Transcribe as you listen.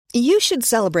You should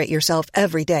celebrate yourself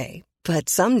every day, but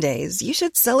some days you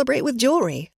should celebrate with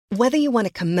jewelry. Whether you want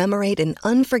to commemorate an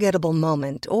unforgettable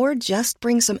moment or just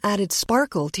bring some added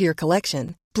sparkle to your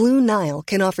collection, Blue Nile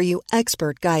can offer you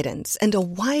expert guidance and a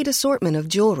wide assortment of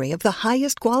jewelry of the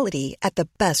highest quality at the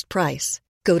best price.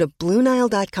 Go to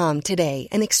BlueNile.com today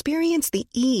and experience the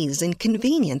ease and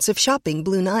convenience of shopping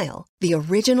Blue Nile, the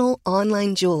original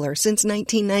online jeweler since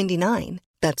 1999.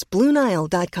 That's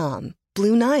BlueNile.com.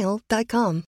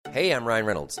 BlueNile.com. Hey, I'm Ryan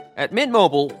Reynolds. At Mint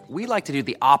Mobile, we like to do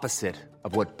the opposite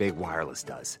of what Big Wireless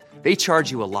does. They charge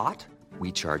you a lot,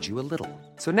 we charge you a little.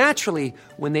 So naturally,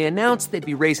 when they announced they'd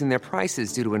be raising their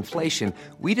prices due to inflation,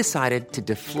 we decided to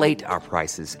deflate our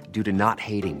prices due to not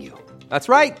hating you. That's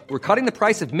right. We're cutting the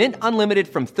price of Mint Unlimited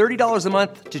from $30 a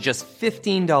month to just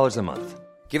 $15 a month.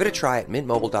 Give it a try at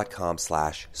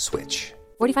mintmobile.com/switch.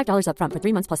 $45 up front for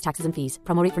 3 months plus taxes and fees.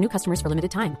 Promo rate for new customers for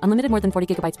limited time. Unlimited more than 40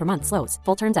 gigabytes per month. Slows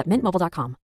full terms at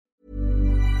mintmobile.com.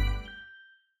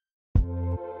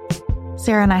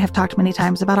 Sarah and I have talked many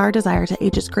times about our desire to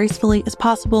age as gracefully as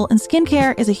possible, and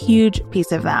skincare is a huge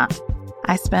piece of that.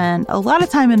 I spend a lot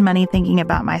of time and money thinking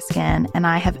about my skin, and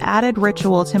I have added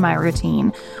Ritual to my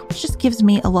routine, which just gives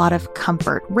me a lot of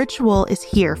comfort. Ritual is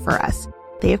here for us.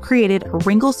 They have created a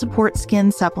wrinkle support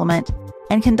skin supplement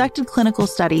and conducted clinical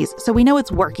studies, so we know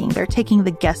it's working. They're taking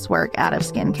the guesswork out of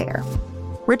skincare.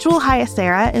 Ritual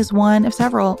Hyacera is one of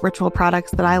several Ritual products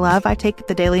that I love. I take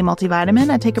the daily multivitamin,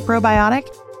 I take a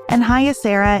probiotic, and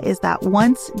Hyacera is that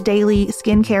once daily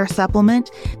skincare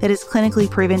supplement that is clinically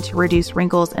proven to reduce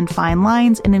wrinkles and fine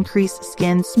lines and increase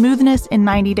skin smoothness in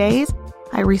 90 days.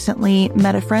 I recently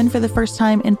met a friend for the first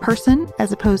time in person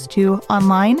as opposed to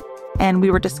online, and we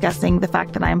were discussing the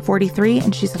fact that I am 43,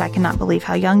 and she said, "I cannot believe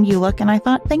how young you look." And I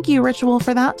thought, thank you, Ritual,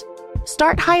 for that.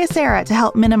 Start Hyacera to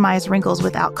help minimize wrinkles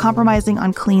without compromising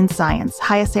on clean science.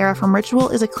 Hyacera from Ritual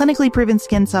is a clinically proven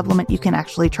skin supplement you can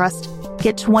actually trust.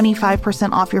 Get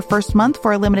 25% off your first month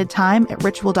for a limited time at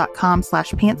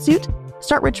ritual.com/pantsuit.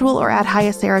 Start Ritual or add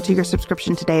Hyacera to your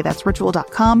subscription today. That's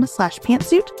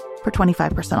ritual.com/pantsuit for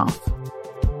 25% off.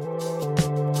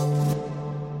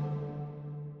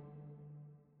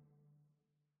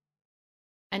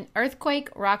 An earthquake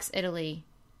rocks Italy.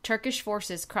 Turkish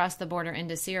forces cross the border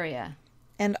into Syria.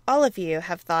 And all of you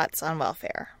have thoughts on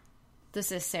welfare.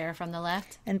 This is Sarah from the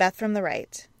left. And Beth from the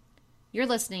right. You're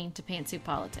listening to Pantsuit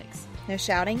Politics. No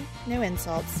shouting, no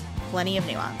insults, plenty of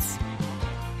nuance.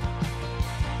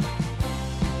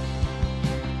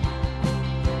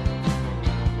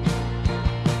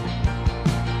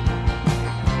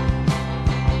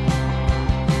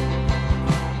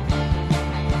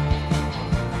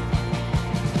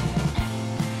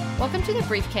 Welcome to The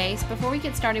Briefcase. Before we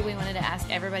get started, we wanted to ask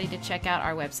everybody to check out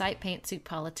our website,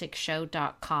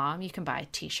 pantsuitpoliticsshow.com. You can buy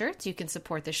t-shirts, you can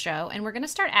support the show, and we're going to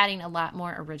start adding a lot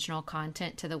more original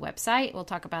content to the website. We'll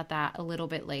talk about that a little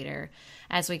bit later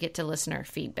as we get to listener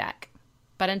feedback.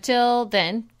 But until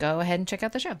then, go ahead and check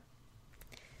out the show.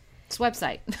 It's a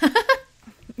website.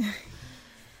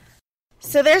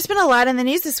 So there's been a lot in the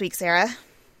news this week, Sarah.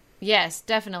 Yes,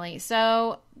 definitely.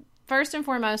 So first and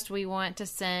foremost, we want to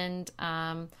send...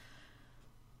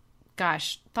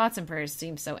 thoughts and prayers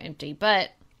seem so empty,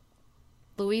 but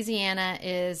Louisiana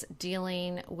is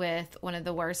dealing with one of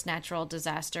the worst natural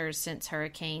disasters since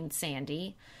Hurricane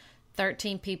Sandy.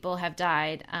 13 people have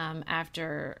died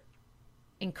after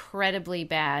incredibly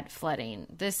bad flooding.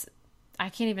 I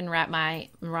can't even wrap my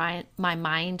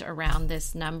mind around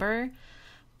this number,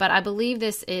 but I believe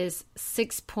this is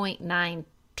 6.9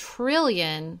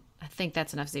 trillion, I think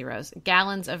that's enough zeros,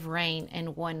 gallons of rain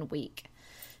in 1 week.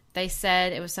 They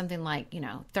said it was something like,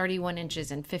 31 inches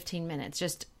in 15 minutes,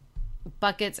 just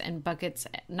buckets and buckets,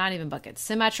 not even buckets,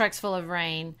 semi-trucks full of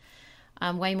rain,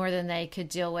 way more than they could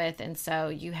deal with. And so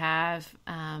you have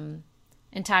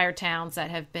entire towns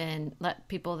that have been,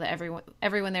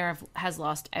 everyone there has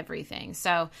lost everything.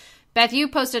 So, Beth, you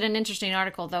posted an interesting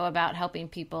article, though, about helping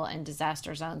people in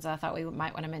disaster zones. I thought we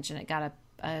might want to mention it. Got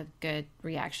a good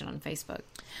reaction on Facebook.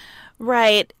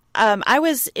 Right. I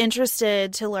was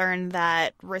interested to learn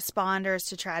that responders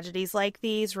to tragedies like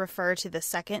these refer to the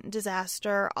second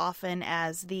disaster often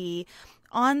as the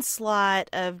onslaught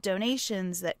of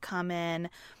donations that come in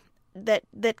that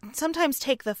sometimes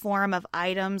take the form of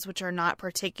items which are not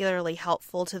particularly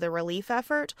helpful to the relief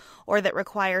effort, or that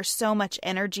require so much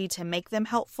energy to make them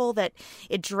helpful that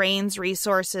it drains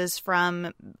resources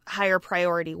from higher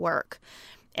priority work.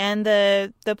 And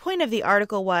the point of the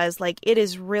article was, like, it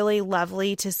is really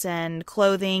lovely to send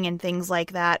clothing and things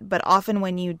like that, but often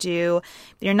when you do,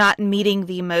 you're not meeting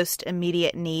the most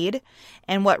immediate need.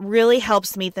 And what really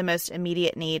helps meet the most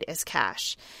immediate need is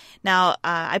cash. Now,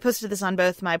 I posted this on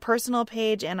both my personal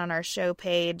page and on our show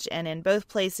page, and in both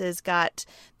places got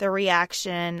the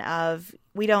reaction of,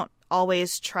 we don't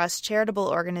always trust charitable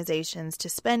organizations to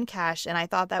spend cash. And I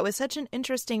thought that was such an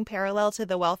interesting parallel to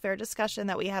the welfare discussion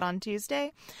that we had on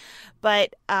Tuesday.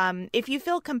 But if you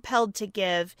feel compelled to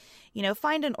give,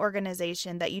 find an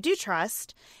organization that you do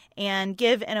trust and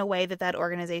give in a way that that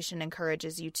organization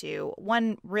encourages you to.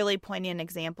 One really poignant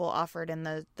example offered in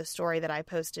the story that I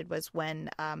posted was when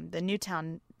the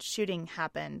Newtown shooting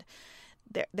happened.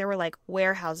 There were like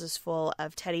warehouses full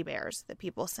of teddy bears that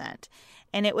people sent.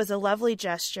 And it was a lovely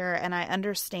gesture. And I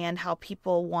understand how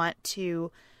people want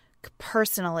to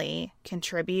personally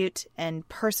contribute and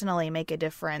personally make a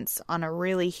difference on a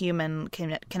really human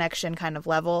connection kind of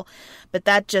level. But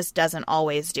that just doesn't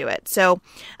always do it. So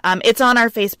it's on our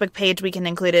Facebook page. We can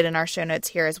include it in our show notes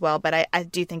here as well. But I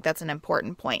do think that's an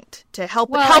important point to help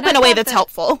in a way that's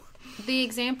helpful. The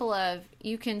example of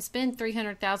you can spend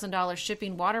 $300,000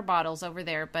 shipping water bottles over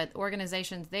there, but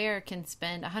organizations there can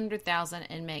spend $100,000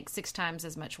 and make 6 times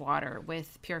as much water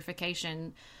with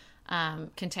purification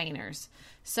containers.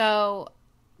 So,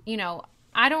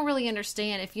 I don't really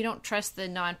understand if you don't trust the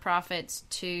nonprofits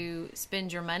to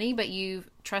spend your money, but you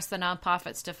trust the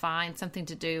nonprofits to find something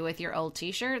to do with your old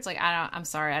T-shirts. Like, I'm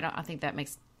sorry, I think that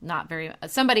makes not very.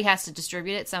 Somebody has to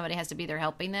distribute it. Somebody has to be there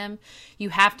helping them.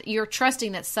 You're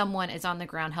trusting that someone is on the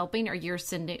ground helping, or you're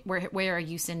sending. Where are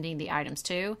you sending the items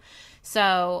to?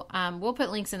 So we'll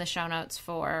put links in the show notes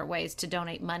for ways to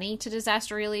donate money to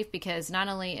disaster relief, because not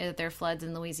only are there floods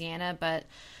in Louisiana, but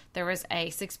there was a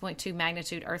 6.2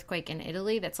 magnitude earthquake in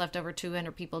Italy that's left over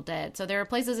 200 people dead. So there are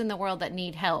places in the world that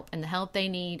need help, and the help they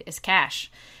need is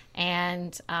cash.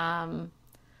 And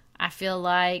I feel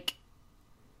like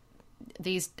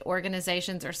these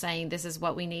organizations are saying this is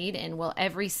what we need, and will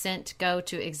every cent go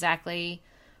to exactly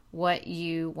what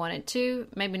you want it to?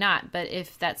 Maybe not, but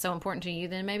if that's so important to you,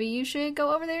 then maybe you should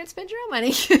go over there and spend your own money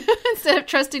instead of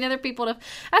trusting other people to.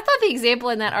 I thought the example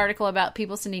in that article about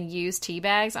people sending used tea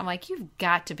bags, I'm like, you've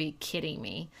got to be kidding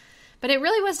me. But it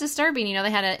really was disturbing.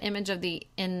 They had an image of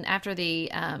after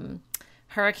the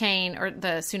hurricane or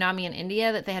the tsunami in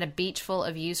India, that they had a beach full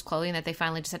of used clothing that they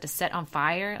finally just had to set on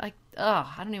fire. Like,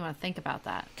 I don't even want to think about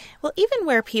that. Well, even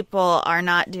where people are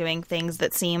not doing things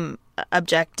that seem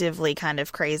objectively kind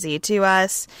of crazy to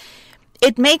us,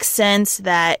 it makes sense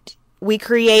that we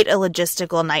create a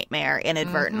logistical nightmare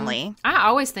inadvertently. Mm-hmm. I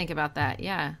always think about that,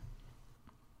 yeah.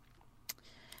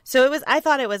 So I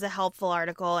thought it was a helpful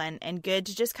article and good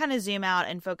to just kind of zoom out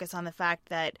and focus on the fact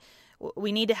that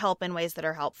we need to help in ways that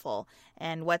are helpful.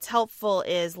 And what's helpful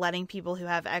is letting people who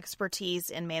have expertise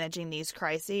in managing these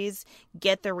crises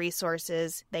get the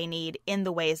resources they need in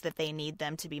the ways that they need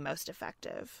them to be most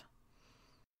effective.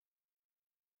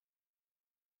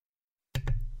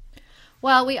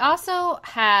 Well, we also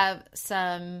have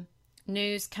some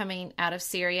news coming out of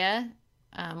Syria,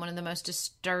 one of the most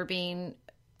disturbing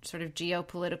sort of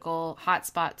geopolitical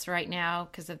hotspots right now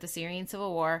because of the Syrian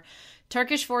civil war.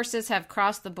 Turkish forces have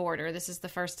crossed the border. This is the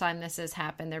first time this has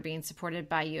happened. They're being supported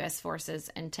by U.S. forces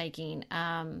and taking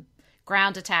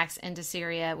ground attacks into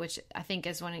Syria, which I think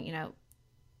is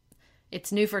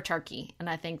it's new for Turkey. And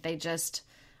I think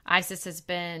ISIS has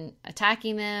been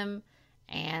attacking them,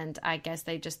 and I guess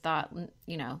they just thought,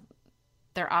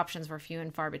 their options were few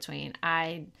and far between.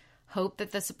 I hope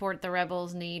that the support the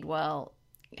rebels need will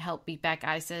help beat back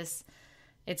ISIS.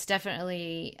 It's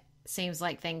definitely seems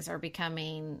like things are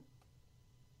becoming,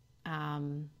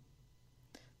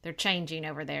 they're changing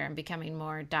over there and becoming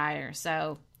more dire.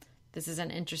 So this is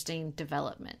an interesting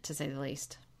development, to say the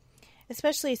least.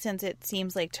 Especially since it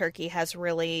seems like Turkey has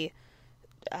really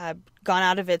gone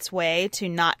out of its way to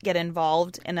not get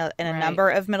involved in a right. number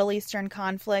of Middle Eastern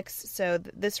conflicts. So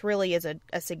this really is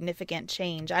a significant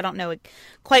change. I don't know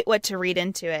quite what to read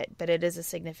into it, but it is a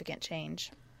significant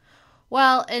change.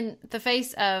 Well, in the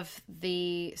face of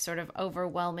the sort of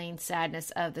overwhelming sadness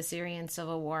of the Syrian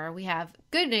civil war, we have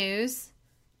good news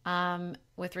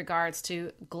with regards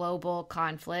to global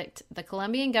conflict. The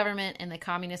Colombian government and the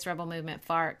communist rebel movement,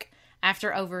 FARC,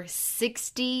 after over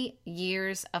 60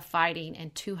 years of fighting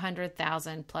and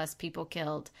 200,000 plus people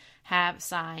killed, have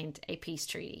signed a peace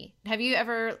treaty. Have you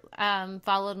ever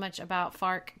followed much about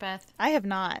FARC, Beth? I have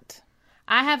not.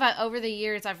 I have, over the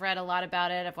years, I've read a lot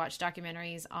about it. I've watched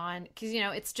documentaries on, because,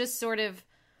 it's just sort of,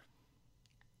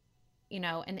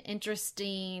 an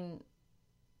interesting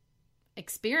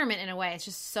experiment in a way. It's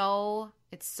just so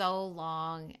It's so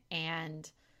long, and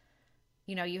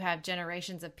you have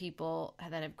generations of people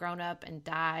that have grown up and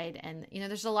died, and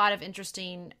there's a lot of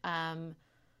interesting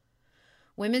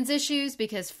women's issues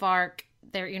because FARC,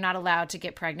 you're not allowed to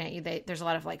get pregnant. There's a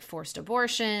lot of like forced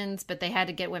abortions, but they had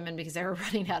to get women because they were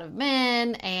running out of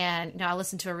men. And I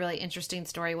listened to a really interesting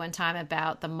story one time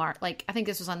about I think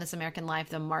this was on This American Life,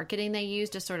 the marketing they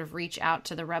used to sort of reach out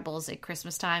to the rebels at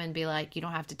Christmas time and be like, you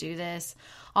don't have to do this.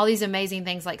 All these amazing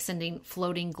things like sending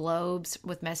floating globes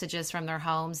with messages from their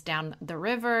homes down the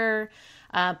river,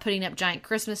 putting up giant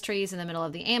Christmas trees in the middle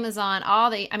of the Amazon.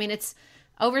 It's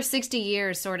over 60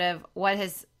 years sort of what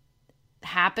has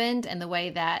happened and the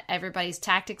way that everybody's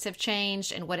tactics have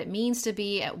changed and what it means to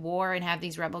be at war and have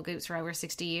these rebel groups for over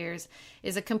 60 years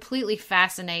is a completely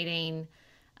fascinating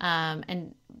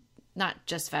and not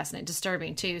just fascinating,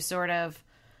 disturbing too, sort of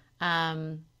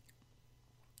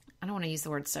I don't want to use the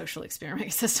word social experiment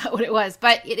because that's not what it was,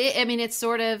 but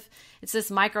it's this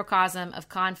microcosm of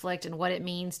conflict and what it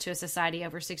means to a society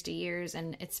over 60 years.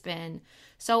 And it's been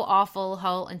so awful.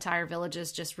 Whole entire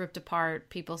villages just ripped apart,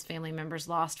 people's family members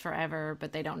lost forever,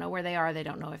 but they don't know where they are. They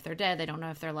don't know if they're dead. They don't know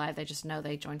if they're alive. They just know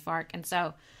they joined FARC. And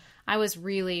so I was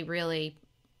really, really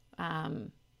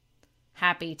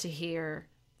happy to hear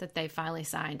that they finally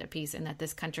signed a peace and that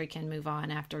this country can move on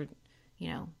after,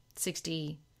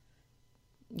 60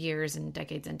 years and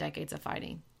decades of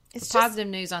fighting. It's positive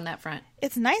news on that front.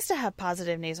 It's nice to have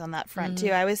positive news on that front,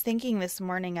 too. I was thinking this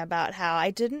morning about how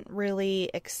I didn't really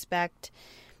expect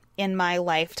in my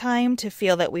lifetime to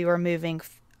feel that we were moving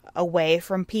away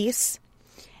from peace.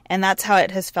 And that's how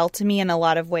it has felt to me in a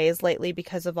lot of ways lately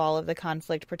because of all of the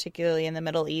conflict, particularly in the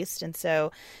Middle East. And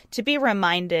so to be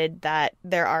reminded that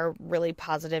there are really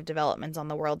positive developments on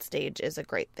the world stage is a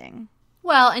great thing.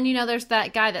 Well, and there's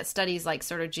that guy that studies like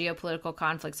sort of geopolitical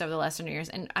conflicts over the last 100 years.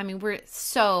 And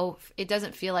it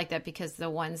doesn't feel like that because the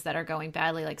ones that are going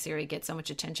badly, like Syria, get so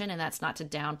much attention. And that's not to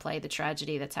downplay the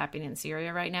tragedy that's happening in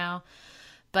Syria right now.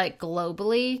 But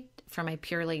globally, from a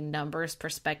purely numbers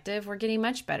perspective, we're getting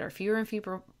much better. Fewer and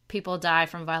fewer people die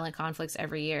from violent conflicts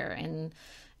every year. And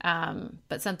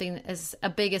but something as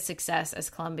a big a success as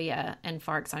Colombia and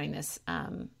FARC signing this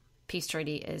peace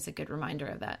treaty is a good reminder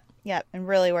of that. Yep, and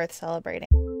really worth celebrating.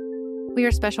 We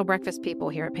are special breakfast people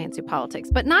here at Pantsuit Politics,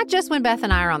 but not just when Beth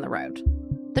and I are on the road.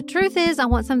 The truth is, I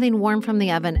want something warm from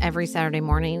the oven every Saturday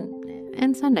morning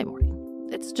and Sunday morning.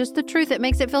 It's just the truth. It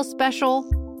makes it feel special,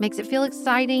 makes it feel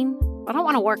exciting. I don't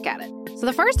want to work at it. So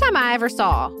the first time I ever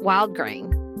saw Wild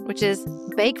Grain, which is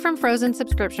bake from frozen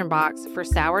subscription box for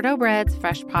sourdough breads,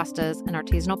 fresh pastas, and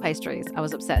artisanal pastries, I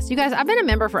was obsessed. You guys, I've been a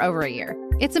member for over a year.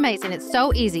 It's amazing. It's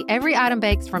so easy. Every item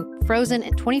bakes from frozen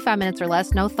in 25 minutes or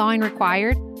less, no thawing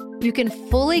required. You can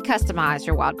fully customize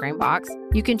your Wild Grain box.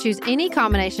 You can choose any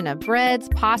combination of breads,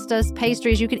 pastas,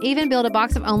 pastries. You can even build a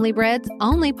box of only breads,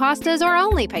 only pastas, or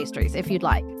only pastries if you'd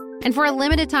like. And for a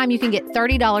limited time, you can get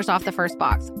 $30 off the first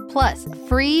box, plus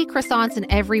free croissants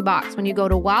in every box when you go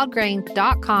to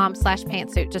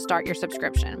wildgrain.com/pantsuit to start your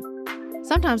subscription.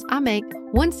 Sometimes I make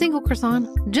one single croissant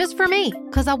just for me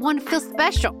because I want to feel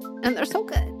special, and they're so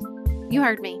good. You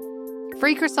heard me.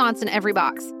 Free croissants in every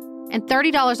box, and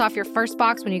 $30 off your first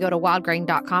box when you go to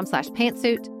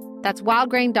wildgrain.com/pantsuit. That's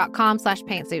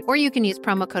wildgrain.com/pantsuit, or you can use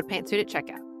promo code pantsuit at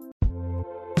checkout.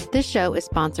 This show is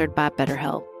sponsored by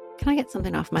BetterHelp. Can I get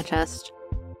something off my chest?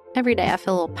 Every day I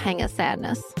feel a little pang of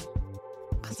sadness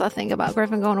because I think about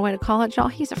Griffin going away to college. Y'all,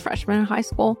 he's a freshman in high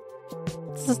school.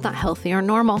 This is not healthy or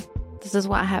normal. This is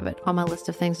why I have it on my list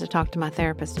of things to talk to my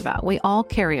therapist about. We all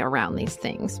carry around these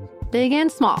things, big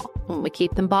and small. When we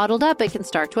keep them bottled up, it can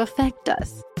start to affect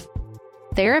us.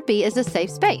 Therapy is a safe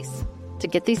space to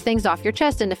get these things off your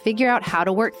chest and to figure out how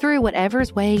to work through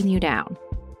whatever's weighing you down.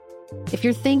 If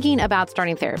you're thinking about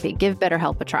starting therapy, give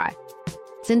BetterHelp a try.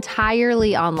 It's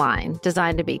entirely online,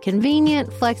 designed to be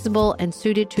convenient, flexible, and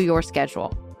suited to your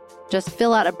schedule. Just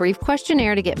fill out a brief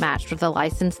questionnaire to get matched with a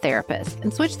licensed therapist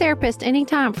and switch therapists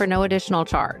anytime for no additional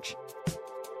charge.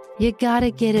 You gotta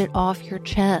get it off your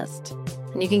chest.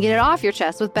 And you can get it off your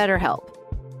chest with BetterHelp.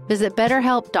 Visit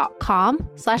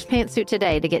betterhelp.com/pantsuit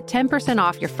today to get 10%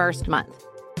 off your first month.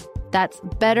 That's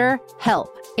BetterHelp,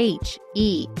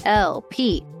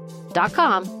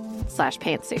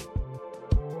 HELP.com/pantsuit.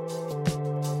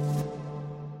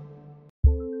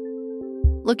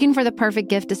 Looking for the perfect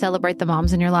gift to celebrate the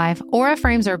moms in your life? Aura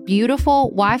frames are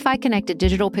beautiful, Wi-Fi connected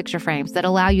digital picture frames that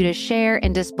allow you to share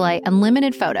and display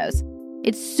unlimited photos.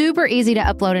 It's super easy to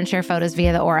upload and share photos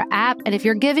via the Aura app, and if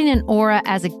you're giving an Aura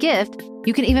as a gift,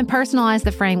 you can even personalize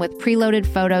the frame with preloaded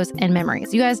photos and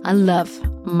memories. You guys, I love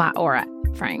my Aura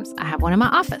frames. I have one in my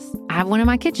office. I have one in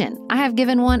my kitchen. I have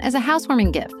given one as a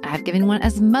housewarming gift. I have given one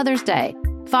as Mother's Day.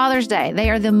 Father's Day. They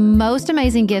are the most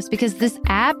amazing gifts because this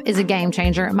app is a game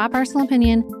changer, in my personal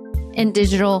opinion, in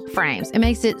digital frames. It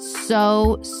makes it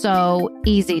so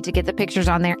easy to get the pictures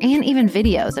on there and even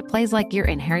videos. It plays like you're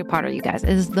in Harry Potter, you guys. It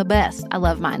is the best. I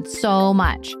love mine so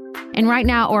much. And right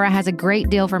now, Aura has a great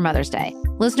deal for Mother's Day.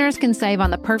 Listeners can save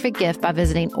on the perfect gift by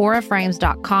visiting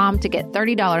auraframes.com to get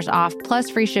 $30 off plus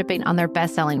free shipping on their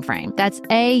best-selling frame. That's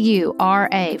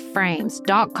AURA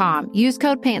frames.com. Use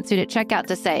code PANTSUIT at checkout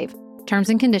to save. Terms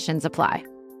and conditions apply.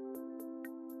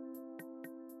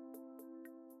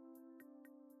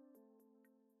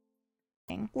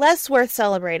 Less worth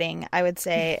celebrating, I would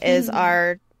say, is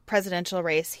our presidential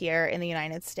race here in the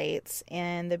United States.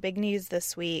 And the big news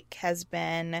this week has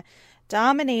been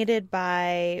dominated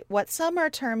by what some are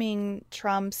terming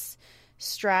Trump's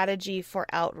strategy for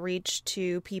outreach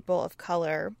to people of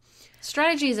color.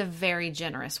 Strategy is a very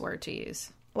generous word to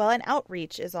use. Well, and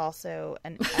outreach is also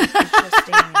an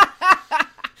interesting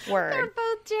word. They're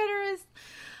both generous.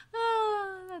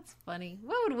 Oh, that's funny.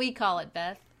 What would we call it,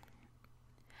 Beth?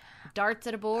 Darts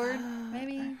at a board,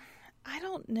 maybe? I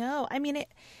don't know. I mean,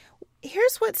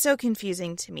 here's what's so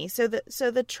confusing to me. So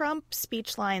the Trump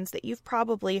speech lines that you've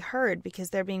probably heard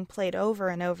because they're being played over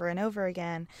and over and over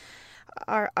again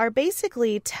are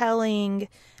basically telling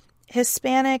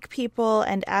Hispanic people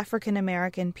and African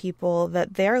American people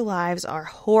that their lives are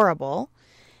horrible,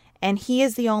 and he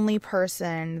is the only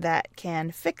person that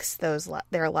can fix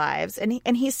their lives.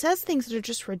 And he says things that are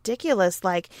just ridiculous,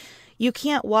 like, you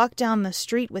can't walk down the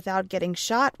street without getting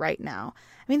shot right now.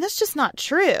 I mean, that's just not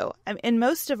true. In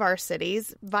most of our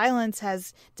cities, violence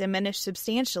has diminished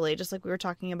substantially, just like we were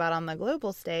talking about on the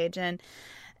global stage. And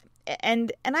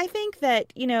I think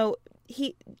that,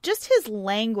 his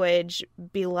language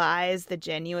belies the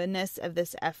genuineness of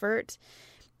this effort.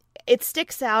 It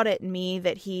sticks out at me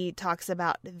that he talks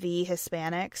about the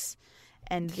Hispanics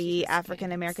and the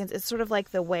African Americans. It's sort of like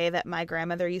the way that my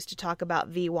grandmother used to talk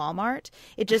about the Walmart.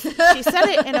 She said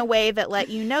it in a way that let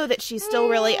you know that she's still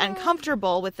really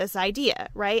uncomfortable with this idea,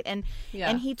 right? And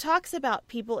he talks about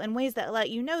people in ways that let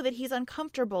you know that he's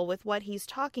uncomfortable with what he's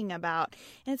talking about.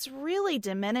 And it's really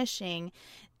diminishing.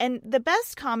 And the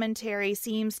best commentary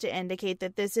seems to indicate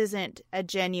that this isn't a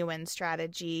genuine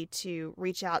strategy to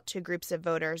reach out to groups of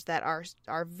voters that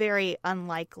are very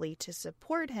unlikely to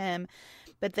support him,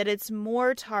 but that it's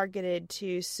more targeted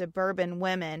to suburban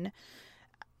women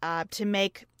to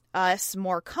make us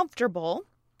more comfortable,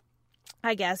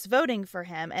 I guess, voting for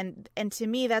him. And to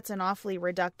me, that's an awfully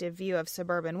reductive view of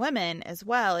suburban women as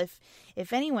well.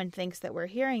 If anyone thinks that we're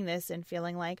hearing this and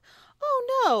feeling like,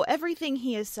 oh no, everything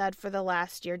he has said for the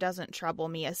last year doesn't trouble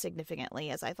me as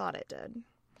significantly as I thought it did.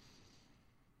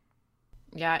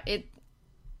 Yeah, it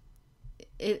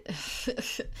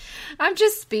I'm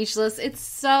just speechless. It's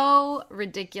so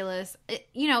ridiculous. It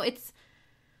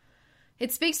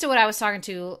speaks to what I was talking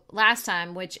to last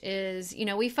time, which is,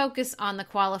 we focus on the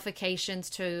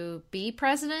qualifications to be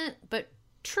president, but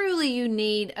truly you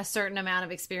need a certain amount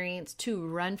of experience to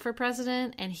run for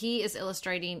president. And he is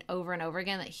illustrating over and over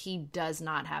again that he does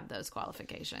not have those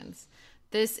qualifications.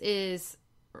 This is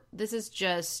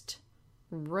just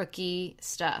rookie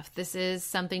stuff. This is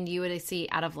something you would see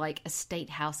out of like a state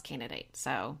house candidate.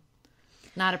 So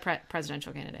not a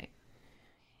presidential candidate.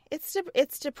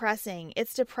 It's depressing.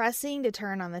 It's depressing to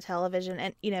turn on the television.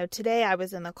 And, today I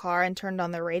was in the car and turned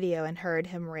on the radio and heard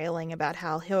him railing about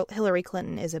how Hillary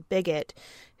Clinton is a bigot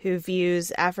who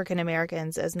views African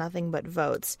Americans as nothing but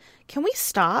votes. Can we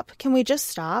stop? Can we just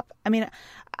stop? I mean,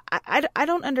 I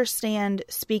don't understand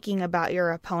speaking about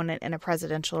your opponent in a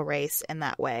presidential race in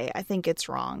that way. I think it's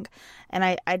wrong. And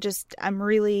I'm just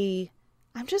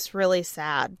really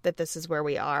sad that this is where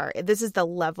we are. This is the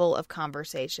level of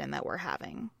conversation that we're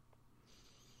having.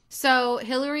 So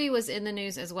Hillary was in the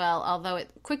news as well, although it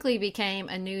quickly became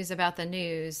a news about the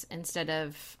news instead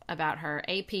of about her.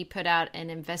 AP put out an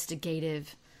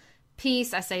investigative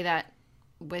piece. I say that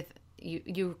with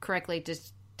you correctly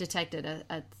just detected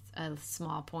a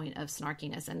small point of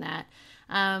snarkiness in that.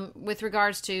 With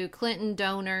regards to Clinton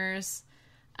donors,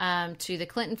 to the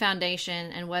Clinton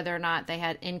Foundation and whether or not they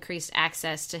had increased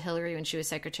access to Hillary when she was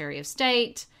Secretary of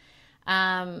State.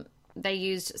 They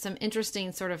used some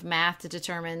interesting sort of math to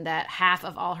determine that half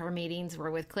of all her meetings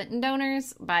were with Clinton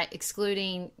donors by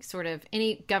excluding sort of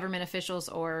any government officials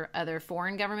or other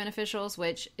foreign government officials,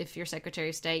 which if you're Secretary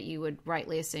of State, you would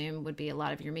rightly assume would be a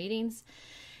lot of your meetings.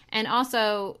 And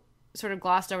also sort of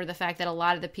glossed over the fact that a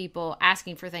lot of the people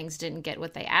asking for things didn't get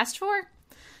what they asked for.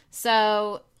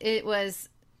 So it was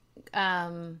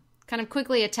kind of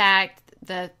quickly attacked.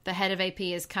 The head of AP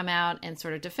has come out and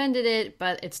sort of defended it,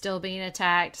 but it's still being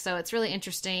attacked. So it's really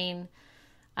interesting.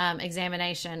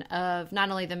 examination of not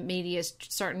only the media's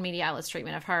certain media outlets'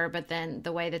 treatment of her, but then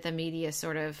the way that the media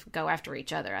sort of go after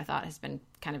each other, I thought has been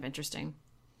kind of interesting.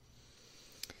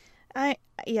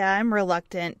 I'm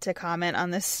reluctant to comment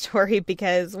on this story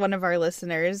because one of our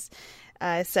listeners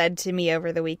said to me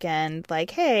over the weekend, like,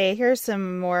 hey, here's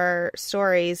some more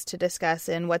stories to discuss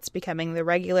in what's becoming the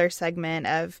regular segment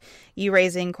of you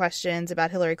raising questions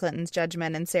about Hillary Clinton's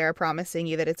judgment and Sarah promising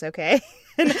you that it's okay.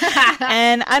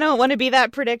 And I don't want to be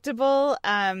that predictable.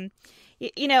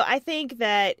 I think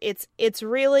that it's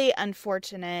really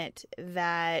unfortunate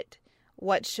that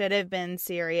what should have been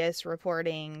serious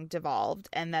reporting devolved,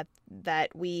 and that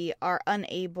we're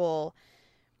unable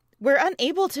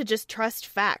to just trust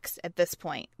facts at this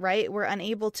point, right? We're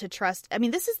unable to trust. I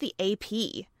mean, this is the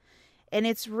AP, and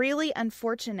it's really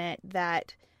unfortunate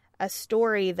that a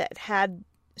story that had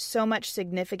so much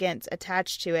significance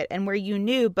attached to it, and where you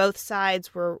knew both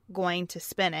sides were going to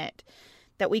spin it,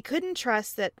 that we couldn't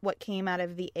trust that what came out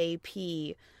of the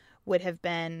AP would have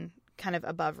been kind of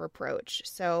above reproach.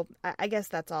 So I guess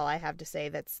that's all I have to say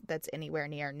that's anywhere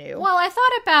near new. Well, I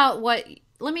thought about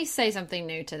let me say something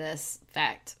new to this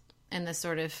fact in this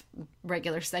sort of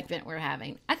regular segment we're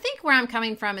having. I think where I'm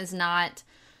coming from is not,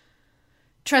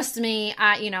 trust me,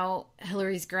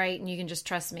 Hillary's great and you can just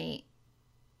trust me.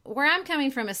 Where I'm coming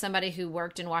from is somebody who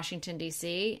worked in Washington,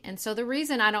 D.C. And so the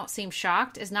reason I don't seem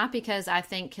shocked is not because I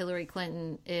think Hillary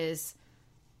Clinton is,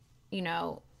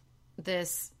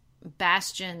 this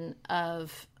bastion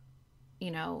of,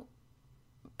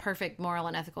 perfect moral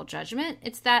and ethical judgment.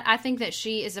 It's that I think that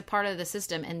she is a part of the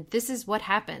system, and this is what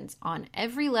happens on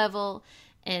every level,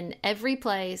 in every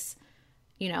place.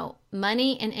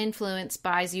 Money and influence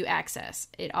buys you access.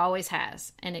 It always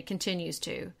has, and it continues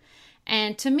to.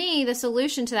 And to me, the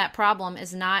solution to that problem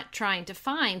is not trying to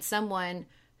find someone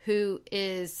who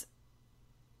is,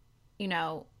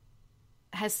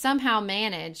 has somehow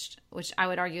managed, which I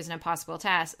would argue is an impossible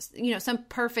task, some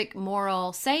perfect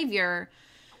moral savior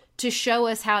to show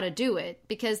us how to do it.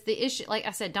 Because the issue, like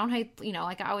I said, don't hate,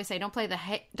 like I always say, don't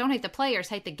hate the players,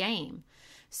 hate the game.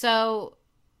 So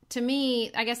to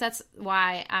me, I guess that's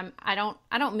why I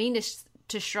don't mean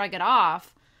to shrug it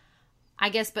off, I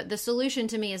guess, but the solution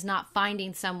to me is not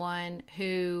finding someone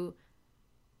who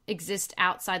exist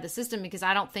outside the system, because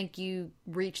I don't think you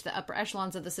reach the upper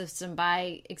echelons of the system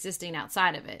by existing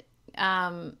outside of it.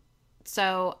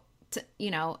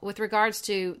 With regards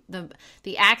to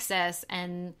the access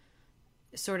and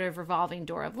sort of revolving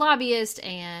door of lobbyists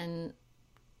and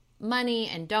money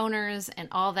and donors and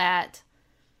all that,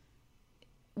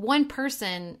 one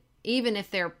person, even if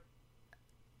they're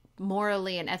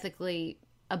morally and ethically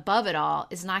above it all,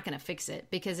 is not going to fix it,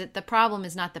 because the problem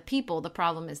is not the people, the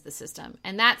problem is the system.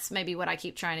 And that's maybe what I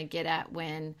keep trying to get at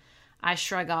when I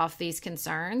shrug off these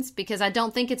concerns, because I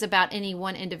don't think it's about any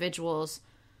one individual's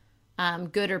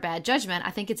good or bad judgment.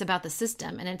 I think it's about the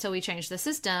system. And until we change the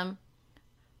system,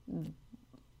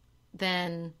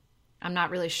 then I'm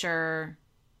not really sure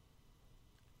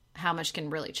how much can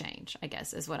really change, I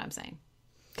guess, is what I'm saying.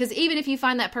 Because even if you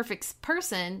find that perfect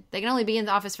person, they can only be in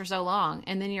the office for so long.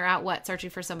 And then you're out, searching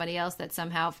for somebody else that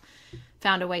somehow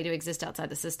found a way to exist outside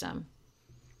the system.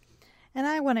 And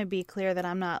I want to be clear that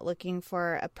I'm not looking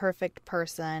for a perfect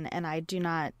person. And I do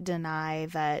not deny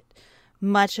that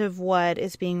much of what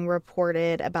is being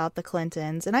reported about the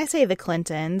Clintons, and I say the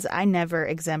Clintons, I never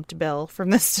exempt Bill from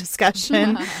this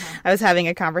discussion. I was having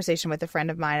a conversation with a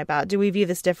friend of mine about, do we view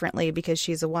this differently because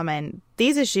she's a woman?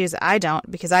 These issues, I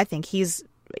don't, because I think he's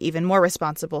even more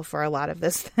responsible for a lot of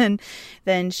this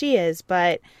than she is.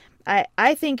 But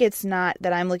I think it's not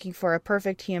that I'm looking for a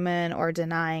perfect human or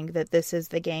denying that this is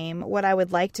the game. What I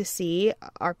would like to see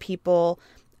are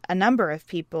a number of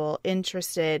people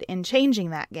interested in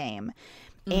changing that game.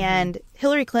 Mm-hmm. And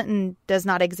Hillary Clinton does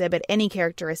not exhibit any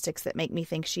characteristics that make me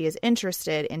think she is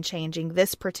interested in changing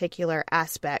this particular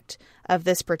aspect of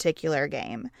this particular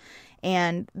game.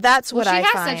 And that's what I find.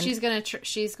 She has said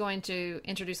she's going to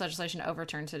introduce legislation to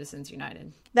overturn Citizens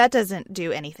United. That doesn't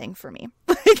do anything for me.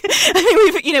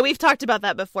 We've talked about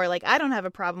that before. Like, I don't have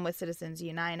a problem with Citizens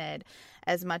United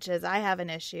as much as I have an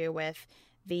issue with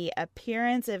the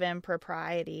appearance of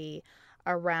impropriety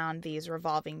around these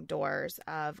revolving doors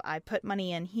of, I put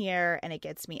money in here and it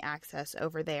gets me access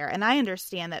over there. And I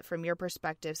understand that from your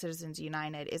perspective, Citizens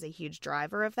United is a huge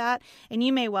driver of that. And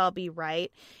you may well be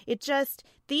right.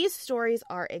 These stories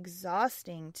are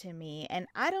exhausting to me. And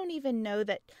I don't even know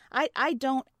that I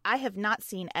don't I have not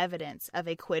seen evidence of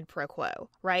a quid pro quo,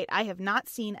 right? I have not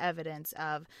seen evidence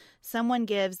of someone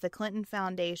gives the Clinton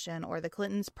Foundation or the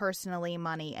Clintons personally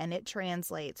money and it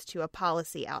translates to a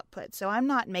policy output. So I'm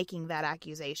not making that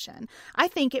accusation. I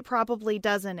think it probably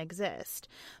doesn't exist.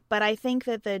 But I think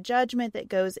that the judgment that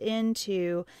goes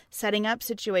into setting up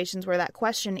situations where that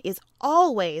question is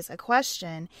always a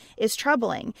question is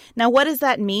troubling. Now, what does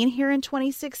that mean here in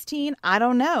 2016? I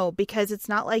don't know, because it's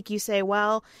not like you say,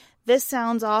 well, this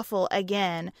sounds awful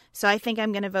again, so I think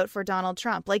I'm going to vote for Donald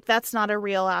Trump. Like, that's not a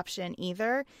real option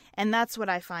either. And that's what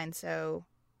I find so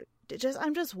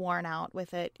I'm just worn out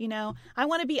with it. You know, I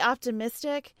want to be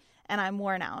optimistic and I'm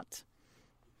worn out.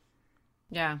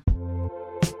 Yeah.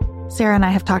 Sarah and I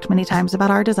have talked many times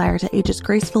about our desire to age as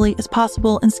gracefully as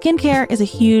possible, and skincare is a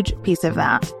huge piece of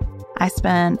that. I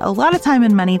spend a lot of time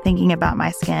and money thinking about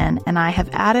my skin, and I have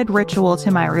added Ritual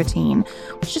to my routine,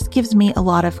 which just gives me a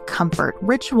lot of comfort.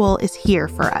 Ritual is here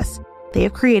for us. They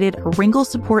have created a wrinkle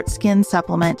support skin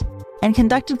supplement and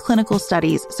conducted clinical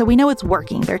studies, so we know it's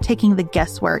working. They're taking the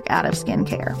guesswork out of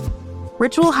skincare.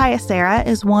 Ritual Hyacera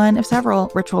is one of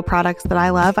several Ritual products that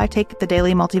I love. I take the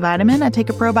daily multivitamin, I take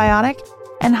a probiotic,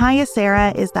 and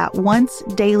Hyacera is that once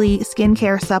daily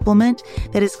skincare supplement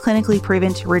that is clinically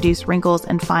proven to reduce wrinkles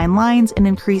and fine lines and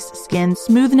increase skin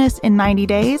smoothness in 90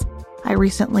 days. I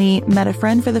recently met a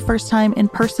friend for the first time in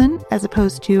person as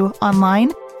opposed to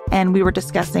online, and we were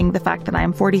discussing the fact that I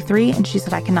am 43, and she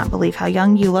said, I cannot believe how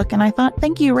young you look. And I thought,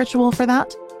 thank you, Ritual, for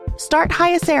that. Start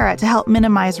Hyacera to help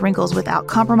minimize wrinkles without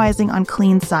compromising on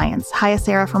clean science.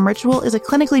 Hyacera from Ritual is a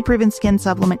clinically proven skin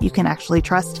supplement you can actually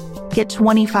trust. Get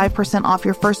 25% off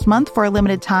your first month for a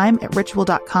limited time at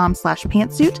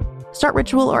ritual.com/pantsuit. Start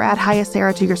Ritual or add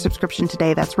Hyacera to your subscription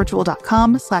today. That's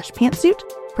ritual.com/pantsuit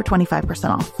for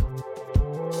 25% off.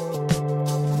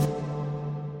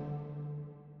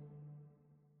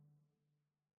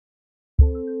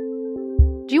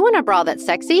 Do you want a bra that's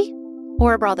sexy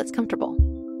or a bra that's comfortable?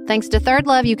 Thanks to Third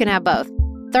Love, you can have both.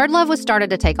 Third Love was started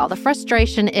to take all the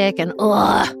frustration, ick, and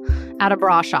ugh out of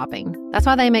bra shopping. That's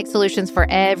why they make solutions for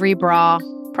every bra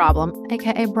problem,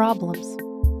 aka problems.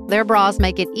 Their bras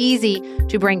make it easy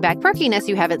to bring back perkiness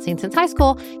you haven't seen since high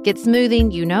school, get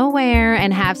smoothing you know where,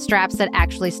 and have straps that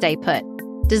actually stay put.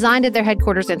 Designed at their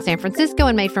headquarters in San Francisco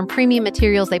and made from premium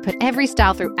materials, they put every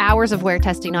style through hours of wear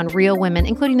testing on real women,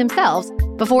 including themselves,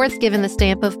 before it's given the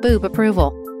stamp of boob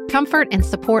approval. Comfort and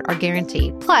support are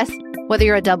guaranteed. Plus, whether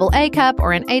you're a double A cup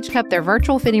or an H cup, their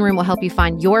virtual fitting room will help you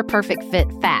find your perfect fit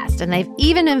fast. And they've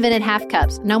even invented half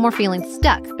cups. No more feeling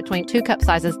stuck between two cup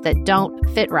sizes that don't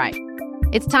fit right.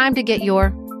 It's time to get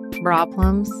your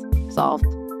problems solved.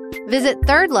 Visit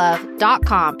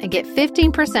thirdlove.com and get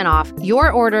 15% off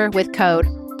your order with code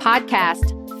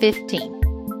podcast15.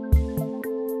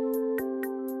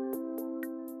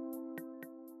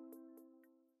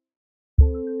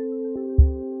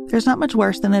 There's not much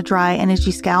worse than a dry and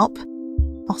itchy scalp.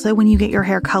 Also, when you get your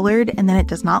hair colored and then it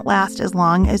does not last as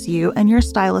long as you and your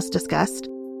stylist discussed.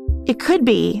 It could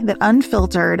be that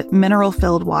unfiltered,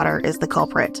 mineral-filled water is the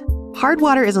culprit. Hard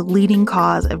water is a leading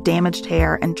cause of damaged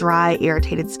hair and dry,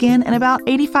 irritated skin, and about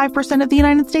 85% of the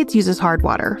United States uses hard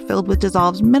water, filled with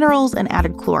dissolved minerals and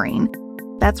added chlorine.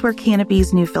 That's where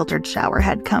Canopy's new filtered shower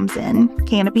head comes in.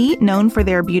 Canopy, known for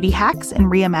their beauty hacks and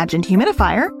reimagined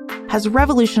humidifier, has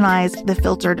revolutionized the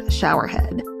filtered shower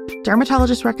head.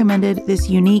 Dermatologists recommended this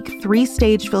unique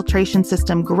 3-stage filtration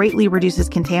system greatly reduces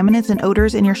contaminants and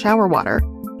odors in your shower water,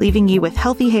 leaving you with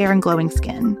healthy hair and glowing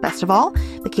skin. Best of all,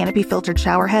 the Canopy filtered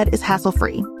shower head is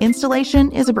hassle-free.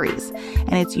 Installation is a breeze,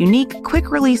 and its unique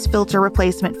quick-release filter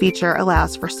replacement feature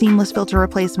allows for seamless filter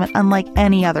replacement unlike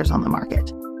any others on the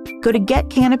market. Go to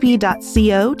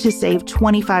getcanopy.co to save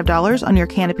 $25 on your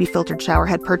Canopy filtered shower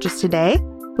head purchase today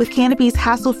with Canopy's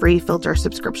hassle-free filter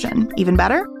subscription. Even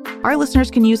better, our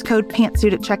listeners can use code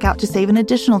PANTSUIT at checkout to save an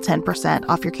additional 10%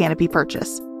 off your Canopy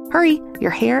purchase. Hurry, your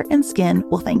hair and skin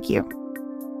will thank you.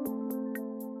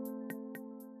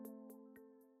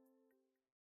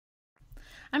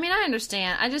 I mean, I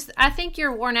understand. I think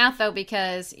you're worn out, though,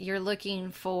 because you're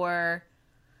looking for,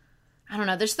 I don't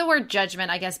know, there's the word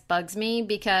judgment, I guess, bugs me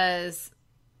because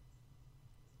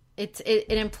it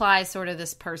implies sort of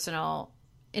this personal,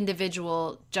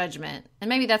 individual judgment. And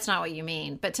maybe that's not what you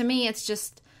mean. But to me, it's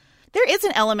just... There is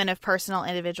an element of personal,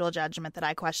 individual judgment that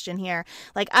I question here.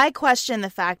 Like, I question the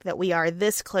fact that we are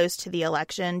this close to the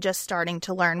election, just starting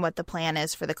to learn what the plan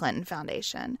is for the Clinton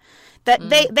Foundation. That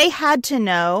they had to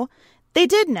know... They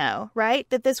did know, right,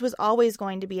 that this was always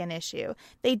going to be an issue.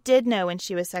 They did know when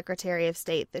she was Secretary of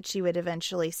State that she would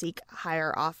eventually seek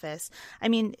higher office. I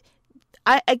mean,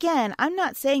 I'm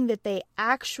not saying that they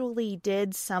actually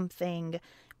did something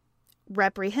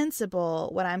reprehensible.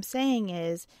 What I'm saying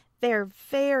is they're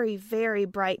very, very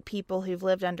bright people who've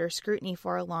lived under scrutiny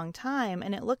for a long time,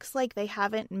 and it looks like they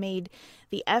haven't made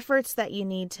the efforts that you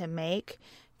need to make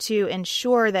to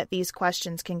ensure that these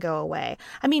questions can go away.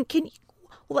 I mean,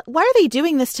 why are they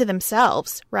doing this to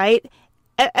themselves, right?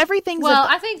 Everything's... Well,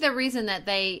 I think the reason that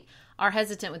they are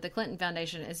hesitant with the Clinton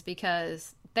Foundation is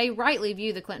because they rightly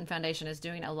view the Clinton Foundation as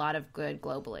doing a lot of good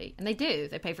globally. And they do.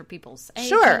 They pay for people's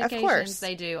AIDS medications. Of course.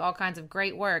 They do all kinds of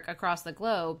great work across the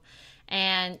globe.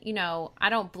 And, you know, I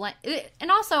don't blame...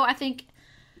 And also, I think...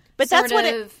 But that's what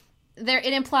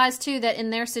it implies, too, that in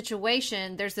their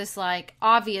situation, there's this, like,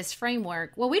 obvious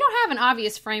framework. Well, we don't have an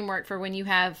obvious framework for when you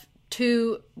have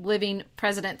two living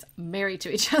presidents married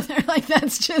to each other. Like,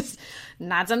 that's just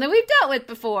not something we've dealt with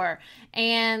before.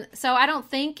 And so I don't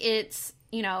think it's,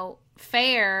 you know,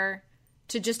 fair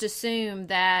to just assume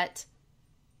that,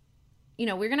 you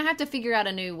know, we're going to have to figure out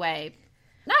a new way.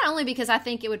 Not only because I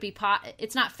think it would be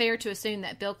it's not fair to assume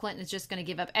that Bill Clinton is just going to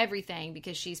give up everything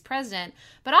because she's president,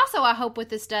 but also I hope what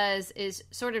this does is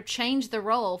sort of change the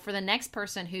role for the next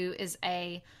person who is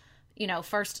a, you know,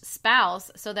 first spouse,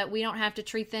 so that we don't have to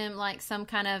treat them like some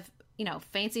kind of, you know,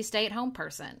 fancy stay-at-home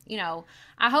person. You know,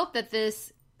 I hope that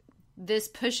this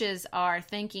pushes our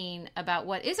thinking about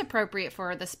what is appropriate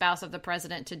for the spouse of the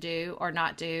president to do or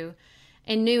not do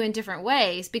in new and different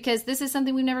ways, because this is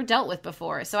something we've never dealt with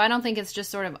before. So I don't think it's just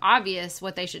sort of obvious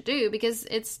what they should do, because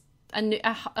it's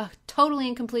a totally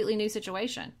and completely new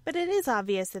situation. But it is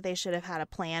obvious that they should have had a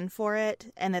plan for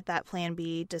it, and that plan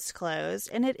be disclosed.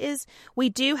 And we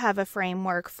do have a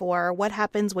framework for what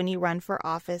happens when you run for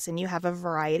office and you have a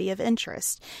variety of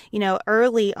interests. You know,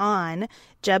 early on,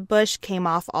 Jeb Bush came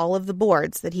off all of the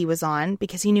boards that he was on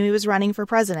because he knew he was running for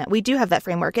president. We do have that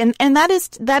framework. And that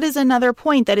is another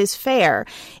point that is fair.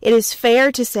 It is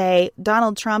fair to say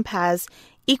Donald Trump has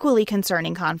equally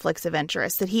concerning conflicts of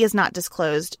interest that he has not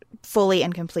disclosed fully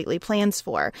and completely plans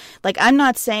for. Like, I'm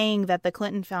not saying that the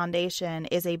Clinton Foundation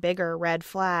is a bigger red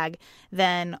flag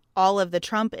than all of the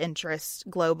Trump interests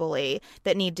globally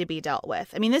that need to be dealt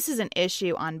with. I mean, this is an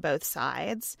issue on both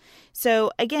sides.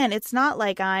 So again, it's not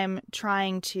like I'm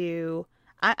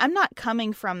not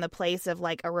coming from the place of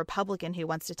like a Republican who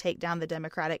wants to take down the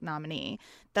Democratic nominee.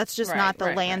 That's just not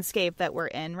the landscape that we're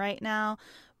in right now.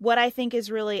 What I think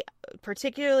is really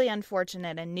particularly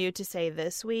unfortunate and new to say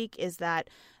this week is that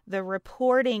the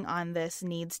reporting on this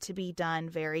needs to be done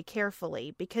very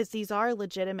carefully, because these are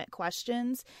legitimate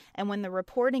questions. And when the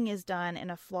reporting is done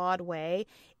in a flawed way,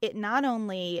 it not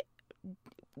only,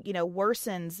 you know,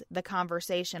 worsens the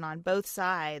conversation on both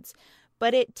sides,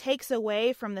 but it takes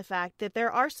away from the fact that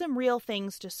there are some real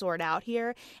things to sort out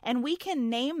here, and we can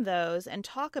name those and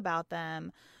talk about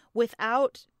them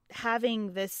without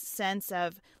having this sense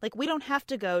of, like, we don't have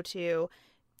to go to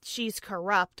she's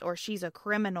corrupt or she's a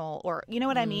criminal or, you know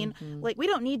what I mean? Like, we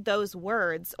don't need those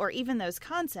words or even those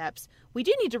concepts. We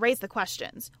do need to raise the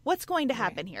questions. What's going to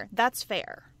happen here? That's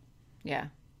fair. Yeah,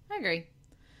 I agree.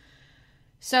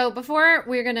 So before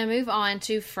we're going to move on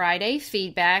to Friday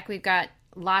feedback, we've got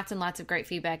lots and lots of great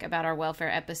feedback about our welfare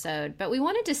episode, but we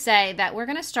wanted to say that we're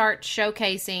going to start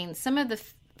showcasing some of the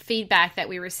feedback that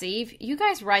we receive. You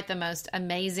guys write the most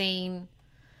amazing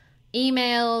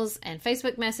emails and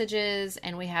Facebook messages,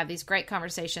 and we have these great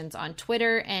conversations on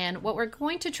Twitter, and what we're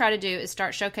going to try to do is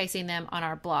start showcasing them on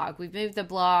our blog. We've moved the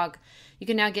blog. You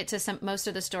can now get to most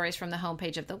of the stories from the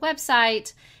homepage of the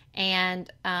website,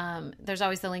 and there's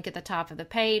always the link at the top of the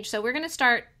page. So we're going to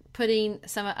start putting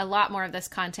a lot more of this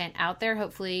content out there,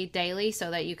 hopefully daily,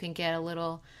 so that you can get a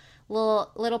little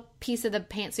piece of the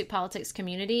Pantsuit Politics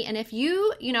community. And if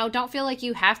you don't feel like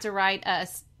you have to write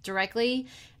us directly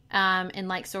and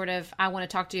like sort of, I want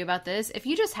to talk to you about this, if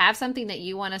you just have something that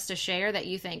you want us to share that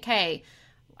you think, hey,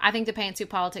 I think the Pantsuit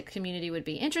Politics community would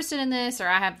be interested in this, or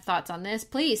I have thoughts on this,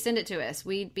 please send it to us.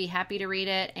 We'd be happy to read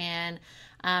it, and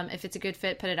if it's a good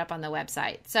fit, put it up on the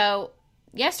website. So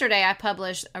yesterday I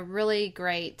published a really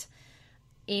great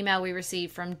email we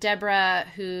received from Deborah,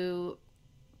 who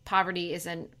poverty is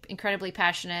an incredibly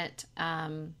passionate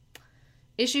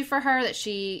issue for her that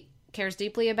she cares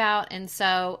deeply about. And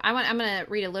so I'm going to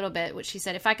read a little bit what she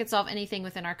said. If I could solve anything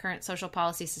within our current social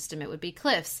policy system, it would be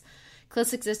CLIFs.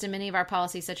 CLIFs exist in many of our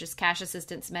policies, such as cash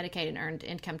assistance, Medicaid, and earned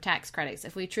income tax credits.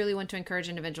 If we truly want to encourage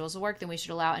individuals to work, then we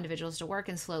should allow individuals to work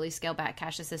and slowly scale back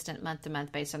cash assistance month to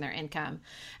month based on their income.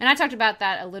 And I talked about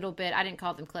that a little bit. I didn't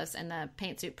call them CLIFs in the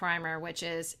Pantsuit Primer, which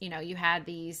is, you had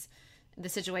the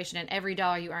situation, and every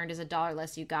dollar you earned is a dollar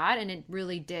less you got. And it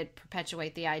really did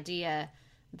perpetuate the idea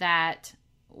that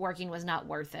working was not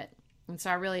worth it. And so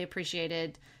I really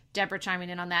appreciated Deborah chiming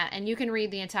in on that. And you can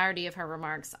read the entirety of her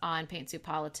remarks on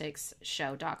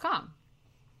pantsuitpoliticsshow.com.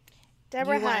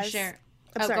 Deborah you want to has... share?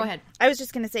 Sorry. Go ahead. I was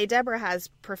just going to say Deborah has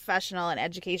professional and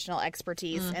educational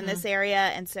expertise in this area,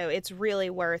 and so it's really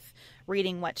worth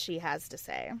reading what she has to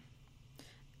say.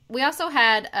 We also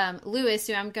had Lewis,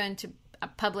 who I'm going to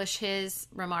publish his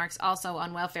remarks also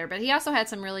on welfare, but he also had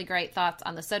some really great thoughts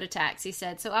on the soda tax. He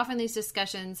said, so often these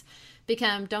discussions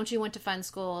become, don't you want to fund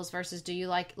schools versus do you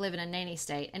live in a nanny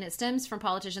state? And it stems from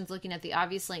politicians looking at the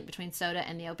obvious link between soda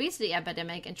and the obesity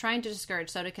epidemic and trying to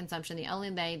discourage soda consumption the only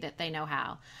way that they know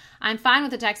how. I'm fine with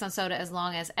the tax on soda as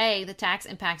long as A, the tax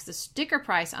impacts the sticker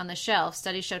price on the shelf.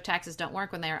 Studies show taxes don't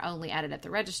work when they are only added at the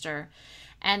register.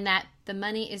 And that the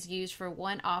money is used for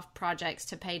one-off projects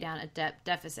to pay down a debt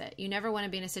deficit. You never want to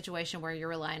be in a situation where you're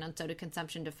relying on soda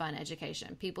consumption to fund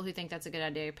education. People who think that's a good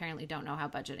idea apparently don't know how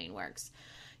budgeting works.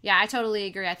 Yeah, I totally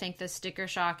agree. I think the sticker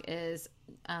shock is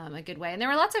a good way. And there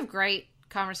were lots of great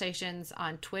conversations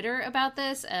on Twitter about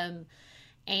this. I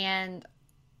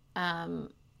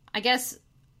guess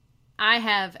I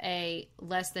have a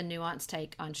less than nuanced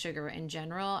take on sugar in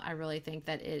general. I really think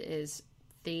that it is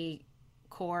the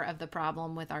core of the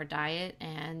problem with our diet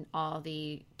and all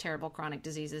the terrible chronic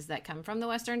diseases that come from the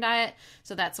Western diet.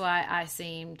 So that's why I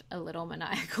seemed a little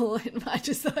maniacal in my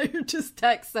desire to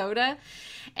tax soda.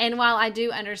 And while I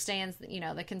do understand,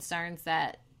 the concerns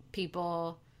that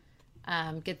people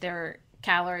get their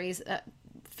calories,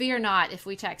 fear not, if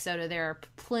we tax soda, there are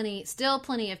still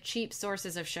plenty of cheap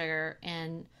sources of sugar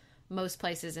in most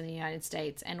places in the United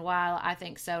States. And while I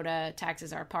think soda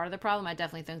taxes are part of the problem, I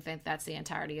definitely don't think that's the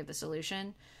entirety of the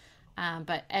solution.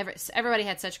 But everybody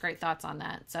had such great thoughts on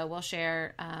that. So we'll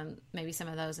share maybe some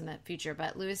of those in the future.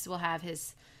 But Lewis will have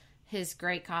his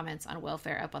great comments on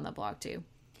welfare up on the blog too.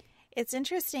 It's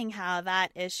interesting how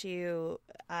that issue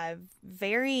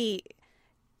very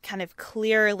kind of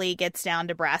clearly gets down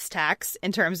to brass tacks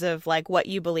in terms of like what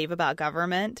you believe about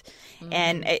government. Mm-hmm.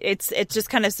 And it's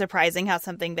just kind of surprising how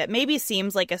something that maybe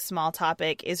seems like a small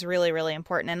topic is really, really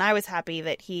important. And I was happy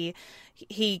that he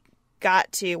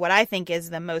got to what I think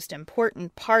is the most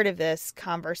important part of this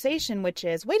conversation, which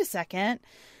is, wait a second,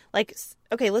 like,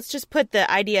 okay, let's just put the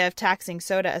idea of taxing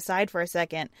soda aside for a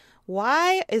second.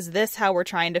 Why is this how we're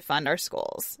trying to fund our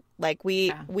schools? Like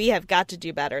we have got to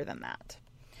do better than that.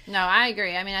 No, I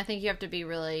agree. I mean, I think you have to be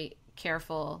really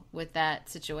careful with that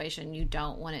situation. You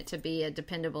don't want it to be a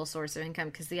dependable source of income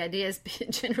because the idea is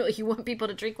generally you want people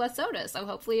to drink less soda. So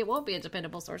hopefully it won't be a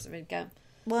dependable source of income.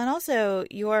 Well, and also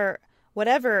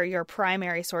whatever your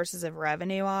primary sources of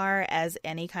revenue are as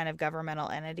any kind of governmental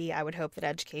entity, I would hope that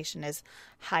education is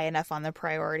high enough on the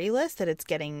priority list that it's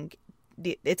getting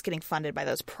funded by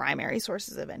those primary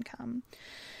sources of income.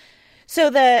 So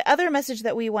the other message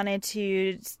that we wanted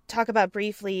to talk about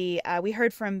briefly, we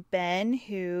heard from Ben,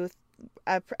 who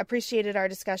appreciated our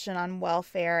discussion on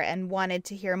welfare and wanted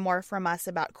to hear more from us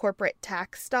about corporate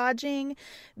tax dodging.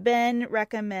 Ben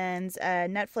recommends a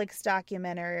Netflix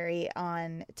documentary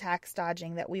on tax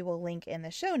dodging that we will link in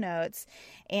the show notes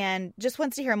and just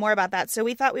wants to hear more about that. So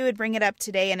we thought we would bring it up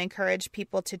today and encourage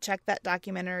people to check that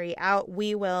documentary out.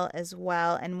 We will as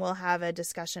well, and we'll have a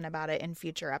discussion about it in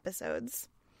future episodes.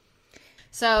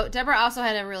 So Deborah also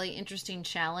had a really interesting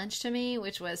challenge to me,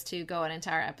 which was to go an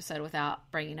entire episode without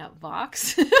bringing up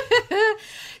Vox.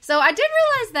 So I did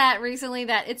realize that recently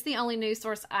that it's the only news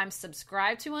source I'm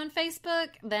subscribed to on Facebook,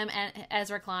 them and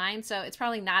Ezra Klein. So it's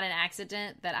probably not an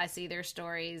accident that I see their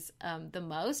stories the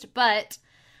most, but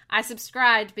I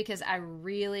subscribed because I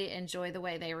really enjoy the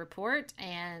way they report,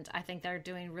 and I think they're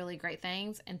doing really great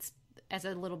things. And as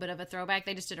a little bit of a throwback,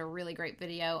 they just did a really great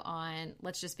video on,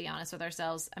 let's just be honest with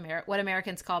ourselves, what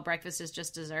Americans call breakfast is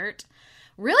just dessert.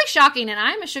 Really shocking, and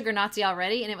I'm a sugar Nazi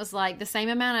already, and it was like the same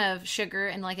amount of sugar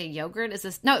in like a yogurt it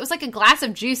was like a glass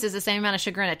of juice is the same amount of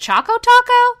sugar in a Choco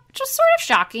Taco, which was sort of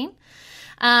shocking.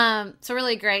 So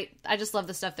really great. I just love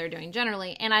the stuff they're doing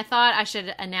generally, and I thought I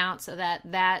should announce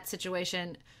that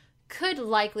situation could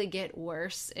likely get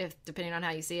worse depending on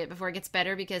how you see it before it gets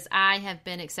better, because I have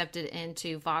been accepted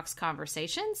into Vox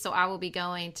Conversations. So I will be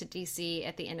going to DC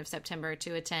at the end of September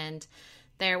to attend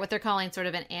what they're calling sort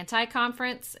of an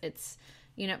anti-conference. It's,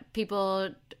 people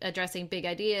addressing big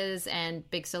ideas and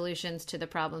big solutions to the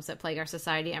problems that plague our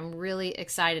society. I'm really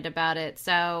excited about it.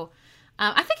 So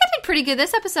I think I did pretty good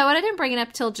this episode. I didn't bring it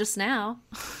up till just now.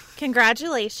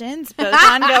 Congratulations, both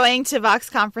on going to Vox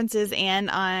conferences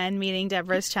and on meeting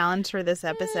Deborah's challenge for this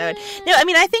episode. No, I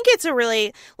mean, I think it's a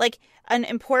really, an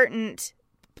important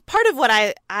part of what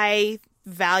I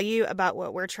value about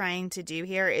what we're trying to do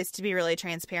here is to be really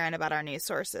transparent about our news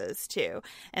sources, too.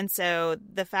 And so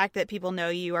the fact that people know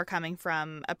you are coming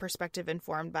from a perspective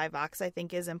informed by Vox, I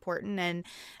think, is important. And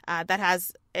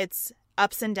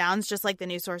ups and downs, just like the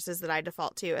news sources that I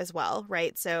default to as well,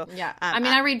 right? So yeah,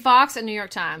 I read Vox and New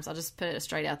York Times. I'll just put it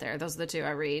straight out there. Those are the two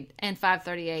I read, and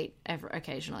 538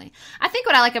 occasionally. I think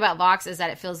what I like about Vox is that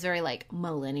it feels very like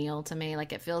millennial to me.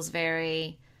 Like it feels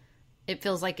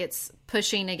like it's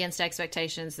pushing against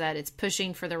expectations, that it's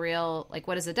pushing for the real, like,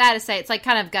 what does the data say? It's like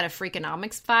kind of got a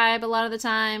Freakonomics vibe a lot of the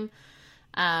time.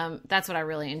 That's what I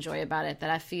really enjoy about it, that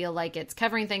I feel like it's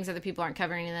covering things other people aren't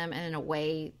covering them, and in a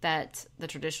way that the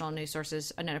traditional news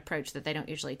sources, an approach that they don't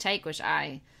usually take, which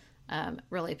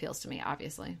really appeals to me,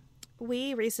 obviously.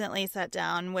 We recently sat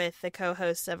down with the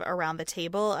co-hosts of Around the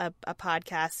Table, a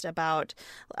podcast about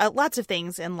lots of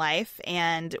things in life,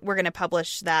 and we're going to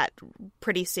publish that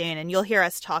pretty soon, and you'll hear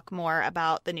us talk more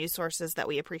about the news sources that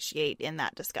we appreciate in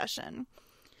that discussion.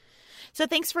 So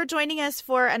thanks for joining us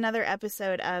for another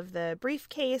episode of The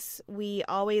Briefcase. We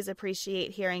always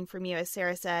appreciate hearing from you. As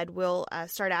Sarah said, we'll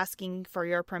start asking for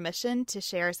your permission to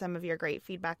share some of your great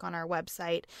feedback on our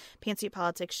website,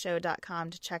 pantsuitpoliticsshow.com,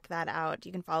 to check that out.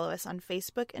 You can follow us on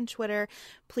Facebook and Twitter.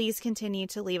 Please continue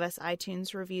to leave us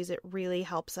iTunes reviews. It really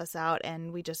helps us out,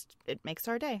 and it makes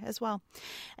our day as well.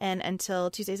 And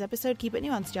until Tuesday's episode, keep it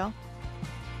nuanced, y'all.